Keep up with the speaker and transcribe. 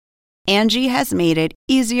Angie has made it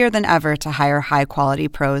easier than ever to hire high-quality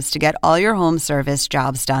pros to get all your home service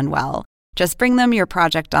jobs done well. Just bring them your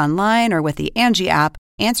project online or with the Angie app,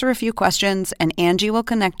 answer a few questions, and Angie will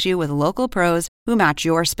connect you with local pros who match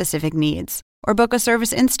your specific needs. Or book a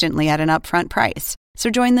service instantly at an upfront price. So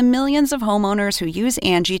join the millions of homeowners who use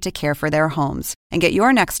Angie to care for their homes and get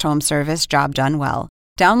your next home service job done well.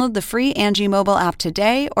 Download the free Angie mobile app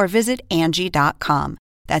today or visit Angie.com.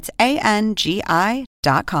 That's ANGI.com.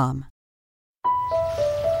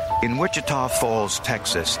 In Wichita Falls,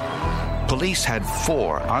 Texas, police had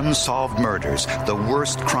 4 unsolved murders, the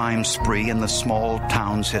worst crime spree in the small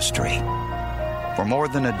town's history. For more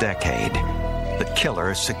than a decade, the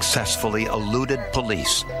killer successfully eluded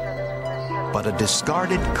police. But a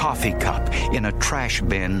discarded coffee cup in a trash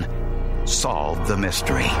bin solved the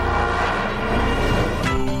mystery.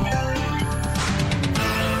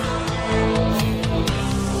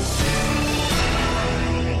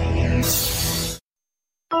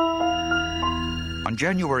 On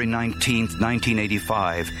January 19,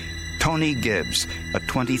 1985, Tony Gibbs, a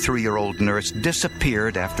 23-year-old nurse,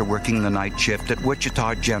 disappeared after working the night shift at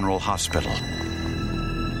Wichita General Hospital.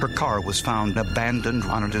 Her car was found abandoned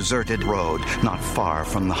on a deserted road not far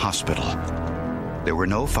from the hospital. There were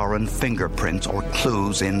no foreign fingerprints or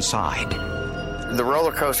clues inside. The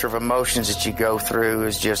roller coaster of emotions that you go through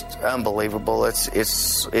is just unbelievable.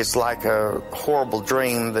 It's like a horrible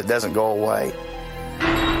dream that doesn't go away.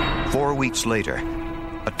 4 weeks later,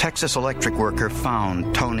 a Texas electric worker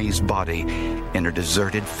found Tony's body in a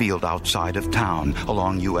deserted field outside of town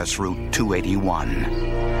along U.S. Route 281.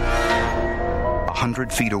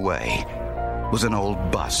 100 feet away was an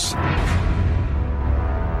old bus.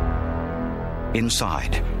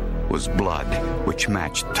 Inside was blood, which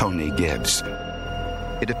matched Tony Gibbs.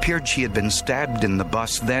 It appeared she had been stabbed in the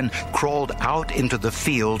bus, then crawled out into the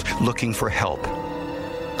field looking for help.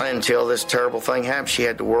 Until this terrible thing happened, she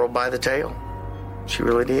had the world by the tail. She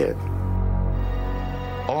really did.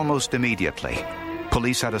 Almost immediately,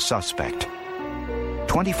 police had a suspect.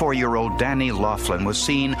 24-year-old Danny Laughlin was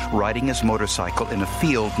seen riding his motorcycle in a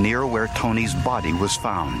field near where Tony's body was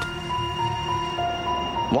found.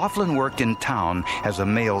 Laughlin worked in town as a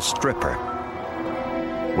male stripper.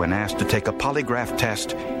 When asked to take a polygraph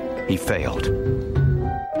test, he failed.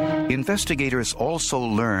 Investigators also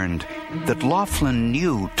learned that Laughlin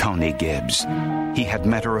knew Tony Gibbs. He had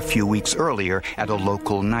met her a few weeks earlier at a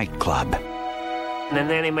local nightclub. And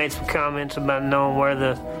then he made some comments about knowing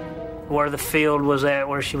where the field was at,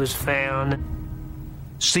 where she was found.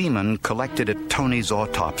 Semen collected at Tony's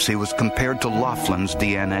autopsy was compared to Laughlin's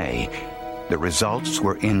DNA. The results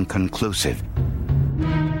were inconclusive.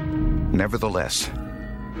 Nevertheless,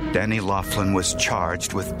 Danny Laughlin was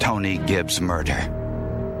charged with Tony Gibbs' murder.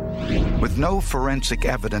 With no forensic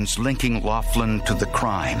evidence linking Laughlin to the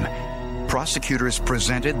crime, prosecutors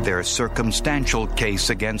presented their circumstantial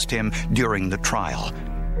case against him during the trial.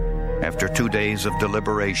 After 2 days of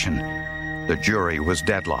deliberation, the jury was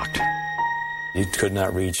deadlocked. It could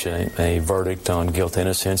not reach a verdict on guilt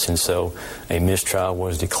innocence, and so a mistrial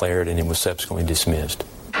was declared and it was subsequently dismissed.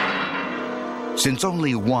 Since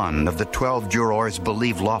only one of the 12 jurors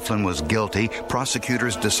believed Laughlin was guilty,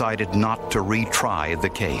 prosecutors decided not to retry the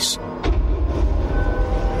case.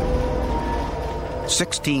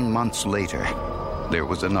 16 months later, there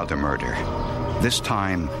was another murder. This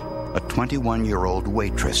time, a 21-year-old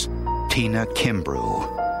waitress, Tina Kimbrough.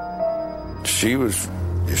 She was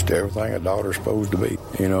just everything a daughter's supposed to be.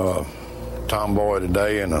 You know, a tomboy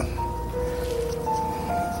today and a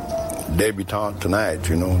debutante tonight,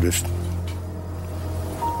 you know, just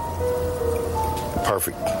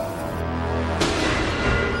perfect.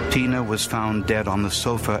 Tina was found dead on the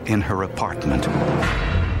sofa in her apartment.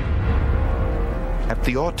 At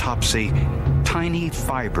the autopsy, tiny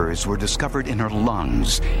fibers were discovered in her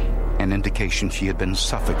lungs, an indication she had been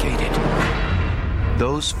suffocated.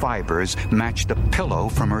 Those fibers matched a pillow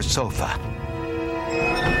from her sofa.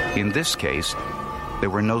 In this case,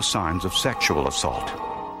 there were no signs of sexual assault.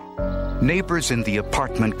 Neighbors in the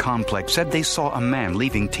apartment complex said they saw a man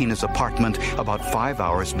leaving Tina's apartment about 5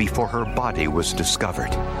 hours before her body was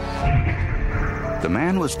discovered. The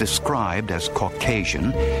man was described as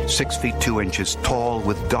Caucasian, 6 feet 2 inches tall,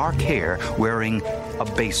 with dark hair, wearing a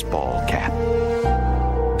baseball cap.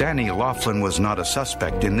 Danny Laughlin was not a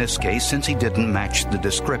suspect in this case since he didn't match the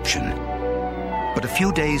description. But a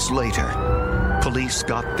few days later, police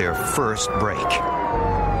got their first break.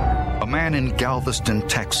 A man in Galveston,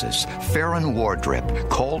 Texas, Farron Wardrip,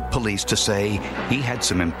 called police to say he had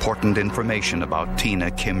some important information about Tina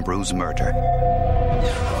Kimbrough's murder.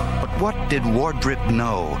 But what did Wardrip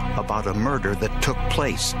know about a murder that took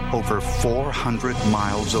place over 400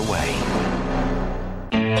 miles away?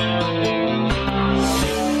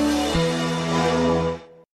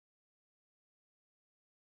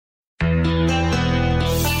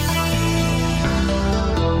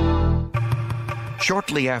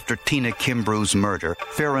 Shortly after Tina Kimbrough's murder,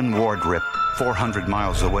 Farron Wardrip, 400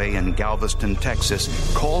 miles away in Galveston,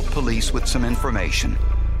 Texas, called police with some information.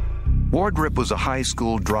 Wardrip was a high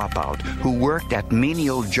school dropout who worked at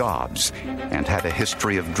menial jobs and had a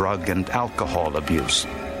history of drug and alcohol abuse.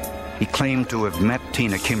 He claimed to have met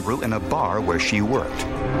Tina Kimbrough in a bar where she worked.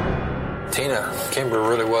 Tina Kimbrough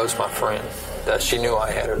really was my friend. She knew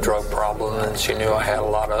I had a drug problem, and she knew I had a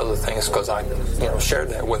lot of other things because I, shared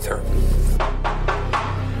that with her.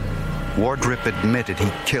 Wardrip admitted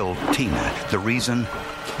he killed Tina. The reason?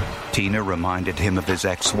 Tina reminded him of his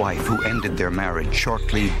ex-wife, who ended their marriage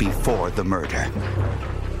shortly before the murder.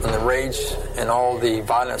 When the rage and all the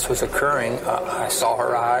violence was occurring, I saw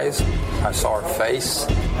her eyes, I saw her face,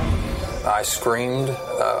 I screamed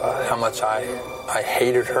how much I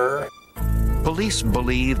hated her. Police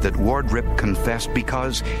believe that Wardrip confessed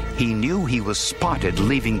because he knew he was spotted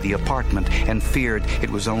leaving the apartment and feared it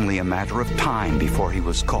was only a matter of time before he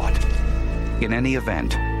was caught. In any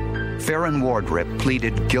event, Farron Wardrip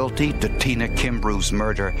pleaded guilty to Tina Kimbrough's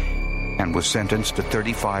murder and was sentenced to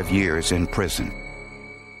 35 years in prison.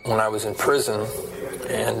 When I was in prison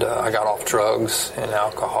and I got off drugs and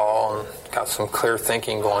alcohol and got some clear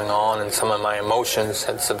thinking going on and some of my emotions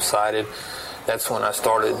had subsided, that's when I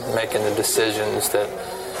started making the decisions that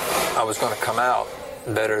I was going to come out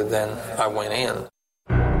better than I went in.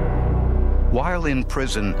 While in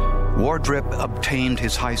prison, Wardrip obtained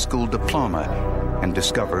his high school diploma and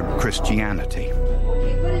discovered Christianity.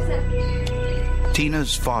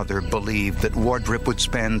 Tina's father believed that Wardrip would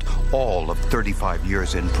spend all of 35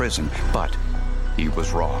 years in prison, but he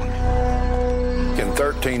was wrong. In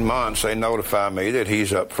 13 months, they notify me that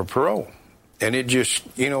he's up for parole. And it just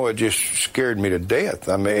scared me to death.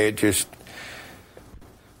 I mean,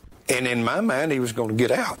 and in my mind, he was going to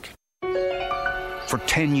get out. For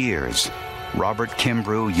 10 years, Robert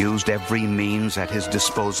Kimbrough used every means at his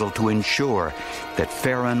disposal to ensure that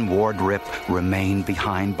Farron Wardrip remained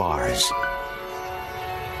behind bars.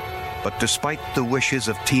 But despite the wishes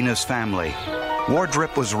of Tina's family,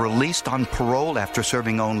 Wardrip was released on parole after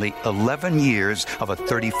serving only 11 years of a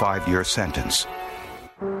 35-year sentence.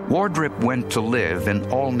 Wardrip went to live in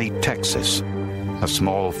Olney, Texas, a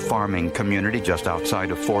small farming community just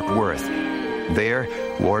outside of Fort Worth. There,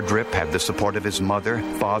 Wardrip had the support of his mother,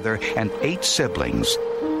 father, and 8 siblings.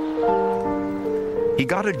 He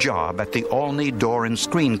got a job at the Olney Door and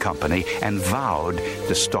Screen Company and vowed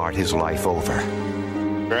to start his life over.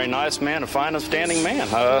 Very nice man, a fine, upstanding man.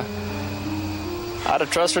 I'd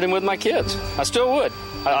have trusted him with my kids. I still would.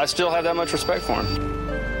 I still have that much respect for him.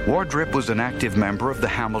 Wardrip was an active member of the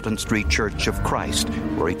Hamilton Street Church of Christ,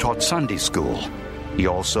 where he taught Sunday school. He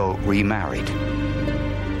also remarried.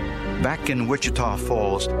 Back in Wichita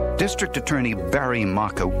Falls, District Attorney Barry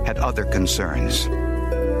Maka had other concerns.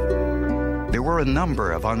 There were a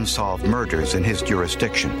number of unsolved murders in his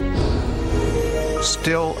jurisdiction.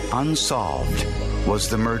 Still unsolved was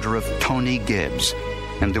the murder of Tony Gibbs,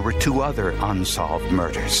 and there were 2 other unsolved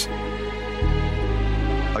murders.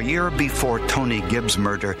 A year before Tony Gibbs'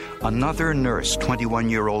 murder, another nurse,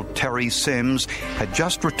 21-year-old Terry Sims, had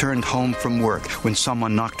just returned home from work when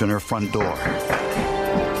someone knocked on her front door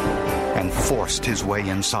and forced his way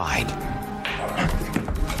inside.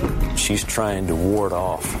 She's trying to ward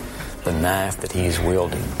off the knife that he's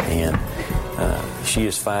wielding, and she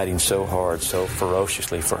is fighting so hard, so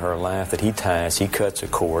ferociously for her life that he cuts a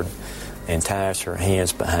cord and ties her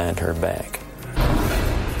hands behind her back.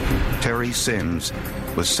 Terry Sims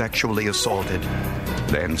was sexually assaulted,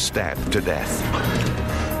 then stabbed to death.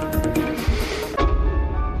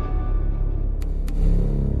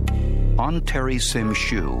 On Terry Sims'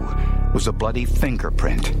 shoe was a bloody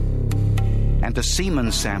fingerprint, and a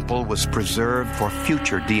semen sample was preserved for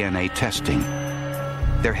future DNA testing.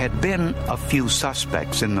 There had been a few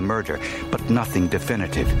suspects in the murder, but nothing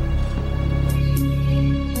definitive.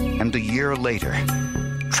 And a year later,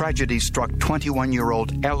 tragedy struck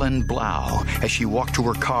 21-year-old Ellen Blau as she walked to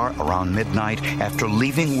her car around midnight after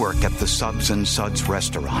leaving work at the Subs and Suds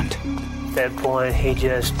restaurant. At that point, he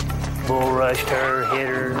just bull rushed her, hit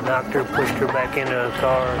her, knocked her, pushed her back into a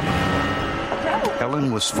car.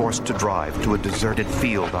 Ellen was forced to drive to a deserted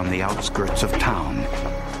field on the outskirts of town,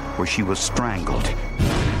 where she was strangled.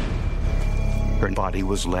 Her body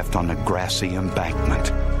was left on a grassy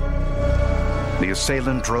embankment. The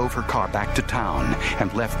assailant drove her car back to town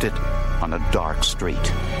and left it on a dark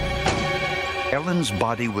street. Ellen's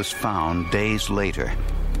body was found days later,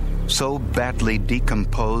 so badly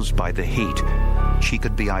decomposed by the heat, she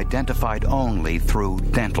could be identified only through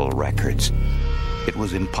dental records. It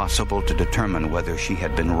was impossible to determine whether she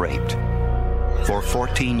had been raped. For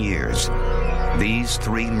 14 years, these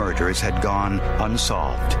 3 murders had gone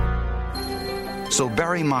unsolved. So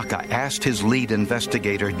Barry Maka asked his lead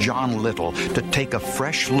investigator, John Little, to take a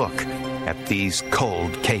fresh look at these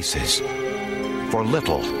cold cases. For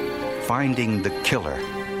Little, finding the killer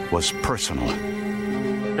was personal.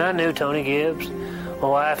 I knew Tony Gibbs. My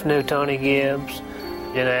wife knew Tony Gibbs.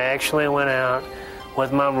 And I actually went out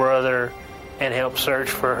with my brother and helped search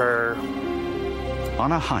for her.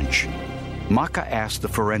 On a hunch, Maka asked the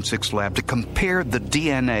forensics lab to compare the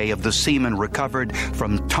DNA of the semen recovered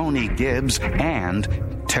from Tony Gibbs and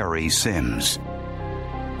Terry Sims.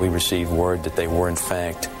 We received word that they were, in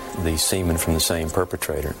fact, the semen from the same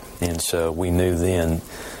perpetrator. And so we knew then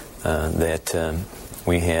that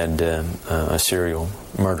we had a serial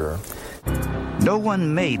murderer. No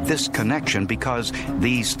one made this connection because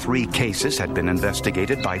these 3 cases had been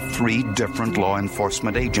investigated by 3 different law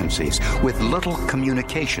enforcement agencies with little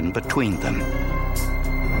communication between them.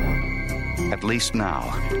 At least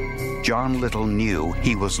now, John Little knew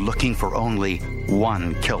he was looking for only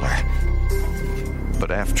one killer.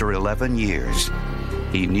 But after 11 years,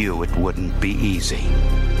 he knew it wouldn't be easy.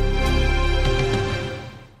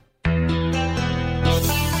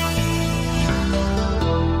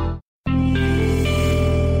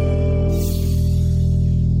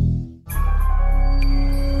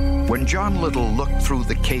 When John Little looked through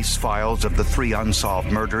the case files of the 3 unsolved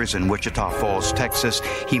murders in Wichita Falls, Texas,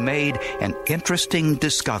 he made an interesting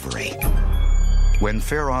discovery. When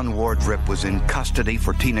Farron Wardrip was in custody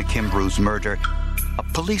for Tina Kimbrough's murder, a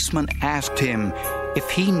policeman asked him if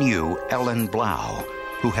he knew Ellen Blau,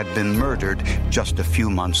 who had been murdered just a few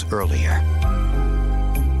months earlier.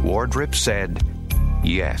 Wardrip said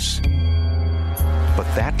yes. But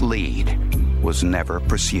that lead was never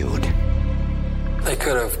pursued. They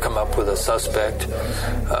could have come up with a suspect,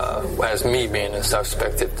 as me being a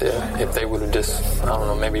suspect, if they would have just,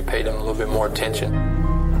 maybe paid him a little bit more attention.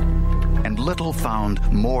 And Little found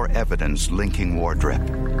more evidence linking Wardrip.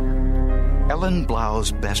 Ellen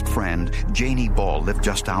Blau's best friend, Janie Ball, lived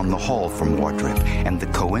just down the hall from Wardrip, and the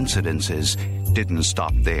coincidences didn't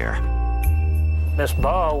stop there. Miss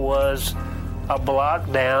Ball was a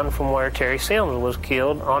block down from where Terry Sims was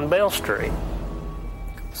killed on Bell Street.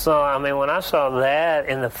 So, when I saw that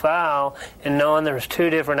in the file, and knowing there was 2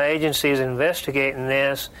 different agencies investigating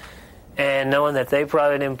this, and knowing that they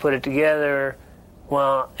probably didn't put it together,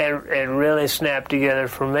 well, it really snapped together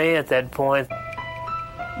for me at that point.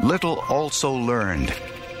 Little also learned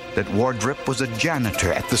that Wardrip was a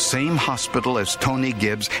janitor at the same hospital as Tony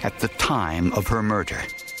Gibbs at the time of her murder.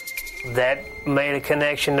 That made a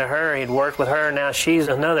connection to her. He'd worked with her, now she's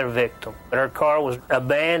another victim. Her car was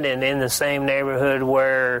abandoned in the same neighborhood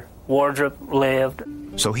where Wardrip lived.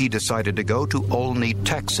 So he decided to go to Olney,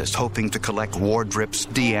 Texas, hoping to collect Wardrip's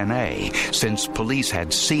DNA, since police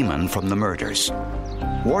had semen from the murders.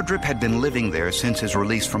 Wardrip had been living there since his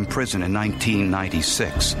release from prison in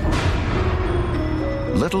 1996.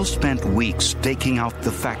 Little spent weeks staking out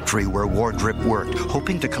the factory where Wardrip worked,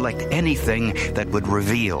 hoping to collect anything that would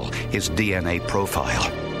reveal his DNA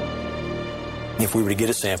profile. If we were to get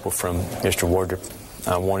a sample from Mr. Wardrip,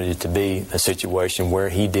 I wanted it to be a situation where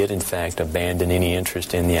he did, in fact, abandon any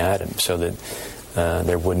interest in the item so that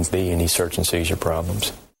there wouldn't be any search and seizure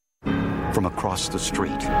problems. From across the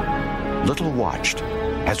street, Little watched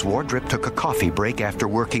as Wardrip took a coffee break after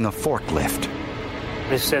working a forklift.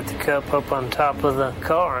 They set the cup up on top of the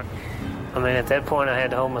car. At that point, I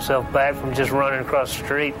had to hold myself back from just running across the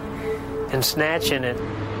street and snatching it.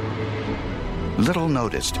 Little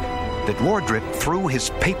noticed that Wardrip threw his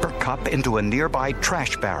paper cup into a nearby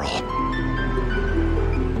trash barrel.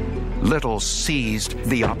 Little seized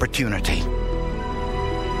the opportunity.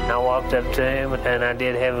 I walked up to him, and I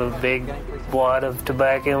did have a big wad of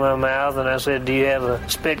tobacco in my mouth, and I said, "Do you have a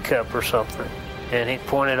spit cup or something?" And he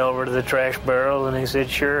pointed over to the trash barrel, and he said,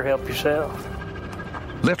 "Sure, help yourself."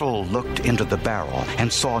 Little looked into the barrel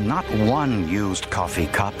and saw not one used coffee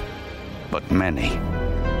cup, but many.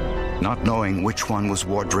 Not knowing which one was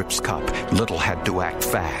Wardrip's cup, Little had to act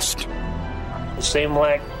fast. It seemed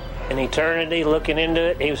like an eternity looking into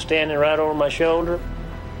it. He was standing right over my shoulder.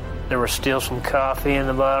 There was still some coffee in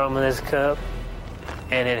the bottom of this cup,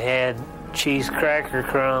 and it had cheese cracker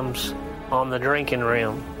crumbs on the drinking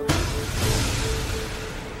rim.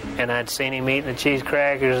 And I'd seen him eating the cheese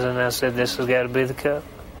crackers, and I said, "This has got to be the cup."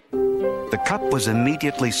 The cup was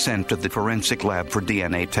immediately sent to the forensic lab for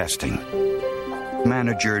DNA testing.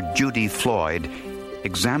 manager Judy Floyd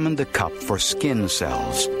examined the cup for skin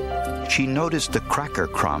cells. She noticed the cracker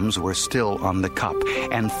crumbs were still on the cup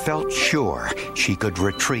and felt sure she could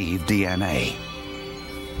retrieve DNA.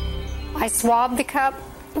 I swabbed the cup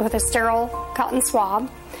with a sterile cotton swab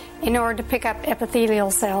in order to pick up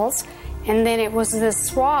epithelial cells, and then it was this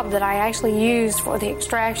swab that I actually used for the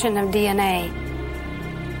extraction of DNA.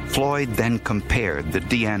 Floyd then compared the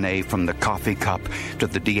DNA from the coffee cup to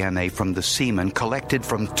the DNA from the semen collected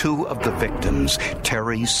from two of the victims,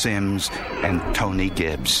 Terry Sims and Tony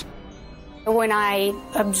Gibbs. When I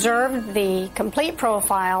observed the complete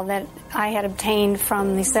profile that I had obtained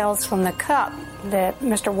from the cells from the cup that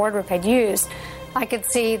Mr. Wardrip had used, I could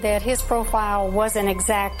see that his profile was an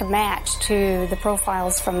exact match to the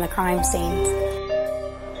profiles from the crime scenes.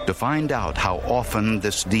 To find out how often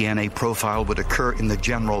this DNA profile would occur in the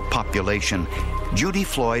general population, Judy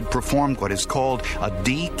Floyd performed what is called a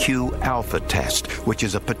DQ alpha test, which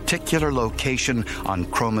is a particular location on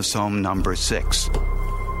chromosome number 6.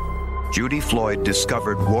 Judy Floyd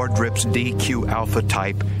discovered Wardrip's DQ alpha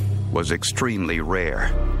type was extremely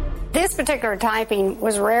rare. This particular typing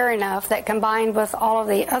was rare enough that combined with all of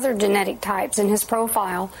the other genetic types in his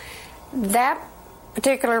profile, that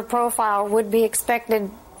particular profile would be expected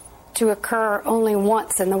to occur only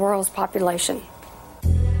once in the world's population.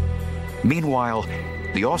 Meanwhile,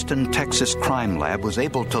 the Austin, Texas crime lab was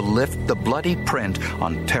able to lift the bloody print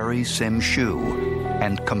on Terry Sims' shoe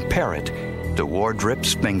and compare it to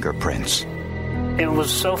Wardrip's fingerprints. It was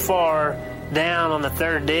so far down on the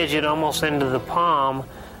third digit, almost into the palm,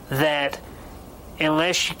 that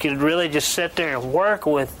unless you could really just sit there and work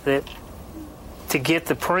with it to get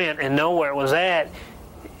the print and know where it was at,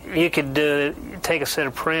 you could take a set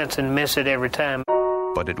of prints and miss it every time.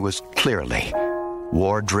 But it was clearly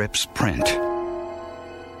Wardrip's print.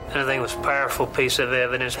 I think it was a powerful piece of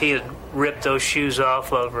evidence. He had ripped those shoes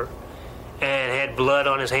off of her and had blood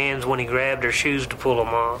on his hands when he grabbed her shoes to pull them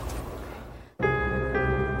off.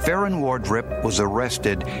 Farron Wardrip was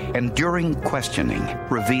arrested and during questioning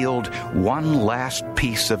revealed one last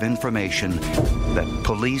piece of information that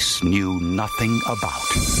police knew nothing about.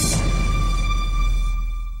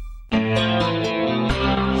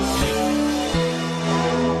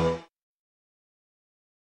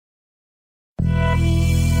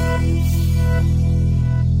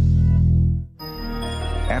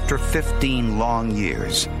 After 15 long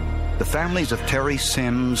years, the families of Terry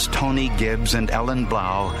Sims, Tony Gibbs, and Ellen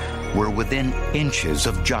Blau were within inches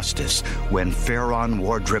of justice when Farron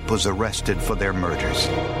Wardrip was arrested for their murders.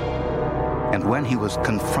 And when he was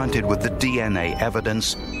confronted with the DNA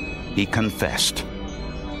evidence, he confessed.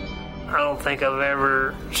 I don't think I've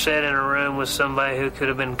ever sat in a room with somebody who could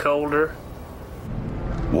have been colder.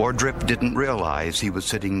 Wardrip didn't realize he was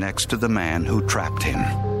sitting next to the man who trapped him.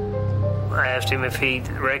 I asked him if he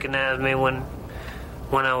recognized me when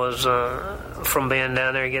I was from being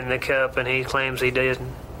down there getting the cup, and he claims he didn't.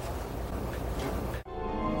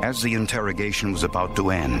 As the interrogation was about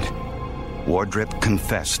to end, Wardrip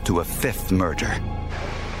confessed to a fifth murder. I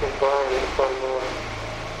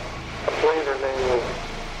believe her name was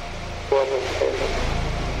Taylor.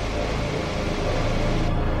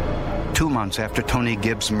 2 months after Tony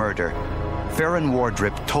Gibbs' murder, Farron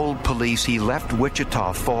Wardrip told police he left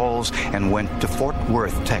Wichita Falls and went to Fort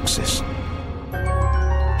Worth, Texas.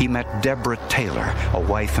 He met Deborah Taylor, a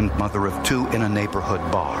wife and mother of two, in a neighborhood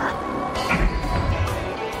bar.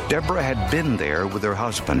 Deborah had been there with her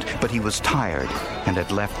husband, but he was tired and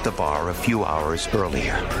had left the bar a few hours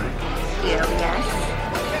earlier. Yes.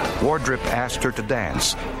 Wardrip asked her to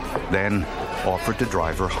dance, then offered to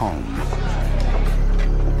drive her home.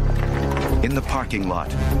 In the parking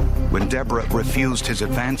lot, when Deborah refused his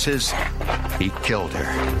advances, he killed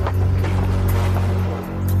her.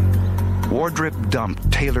 Wardrip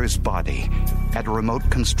dumped Taylor's body at a remote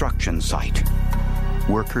construction site.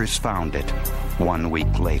 Workers found it 1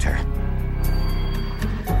 week later.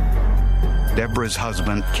 Deborah's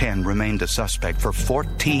husband, Ken, remained a suspect for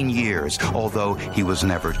 14 years, although he was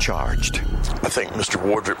never charged. I think Mr.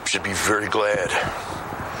 Wardrip should be very glad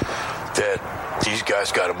that these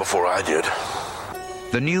guys got him before I did.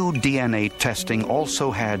 The new DNA testing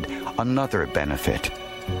also had another benefit.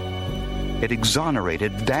 It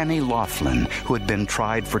exonerated Danny Laughlin, who had been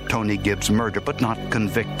tried for Tony Gibbs' murder but not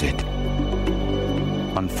convicted.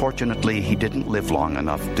 Unfortunately, he didn't live long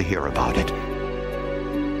enough to hear about it.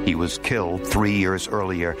 He was killed 3 years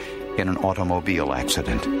earlier in an automobile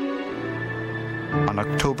accident. On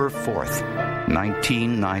October 4th,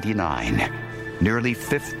 1999, nearly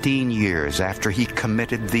 15 years after he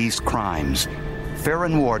committed these crimes,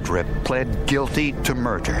 Farron Wardrip pled guilty to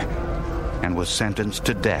murder and was sentenced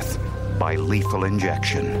to death by lethal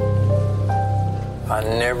injection. I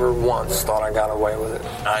never once thought I got away with it.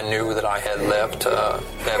 I knew that I had left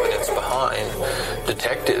evidence behind.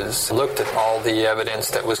 Detectives looked at all the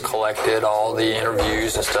evidence that was collected, all the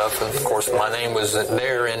interviews and stuff, and of course my name was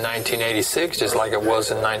there in 1986 just like it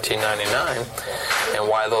was in 1999. And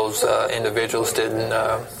why those individuals didn't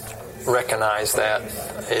recognize that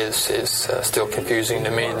is still confusing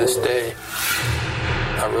to me to this day.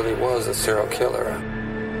 I really was a serial killer.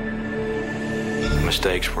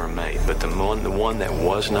 Mistakes were made, but the one that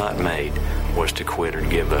was not made was to quit or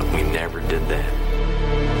give up. We never did that.